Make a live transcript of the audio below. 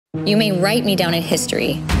You may write me down in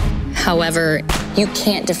history. However, you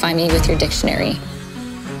can't define me with your dictionary.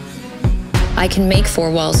 I can make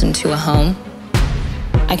four walls into a home.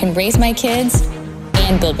 I can raise my kids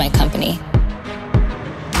and build my company.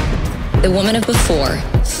 The woman of before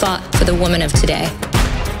fought for the woman of today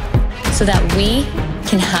so that we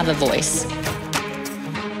can have a voice.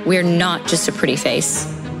 We're not just a pretty face.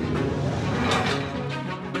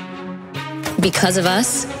 Because of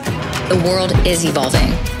us, the world is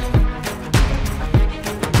evolving.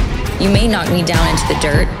 You may knock me down into the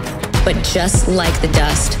dirt, but just like the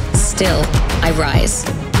dust, still I rise.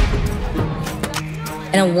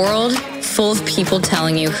 In a world full of people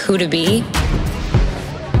telling you who to be,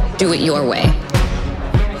 do it your way.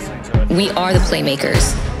 We are the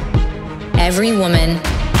playmakers. Every woman,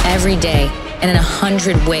 every day, and in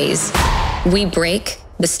 100 ways, we break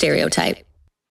the stereotype.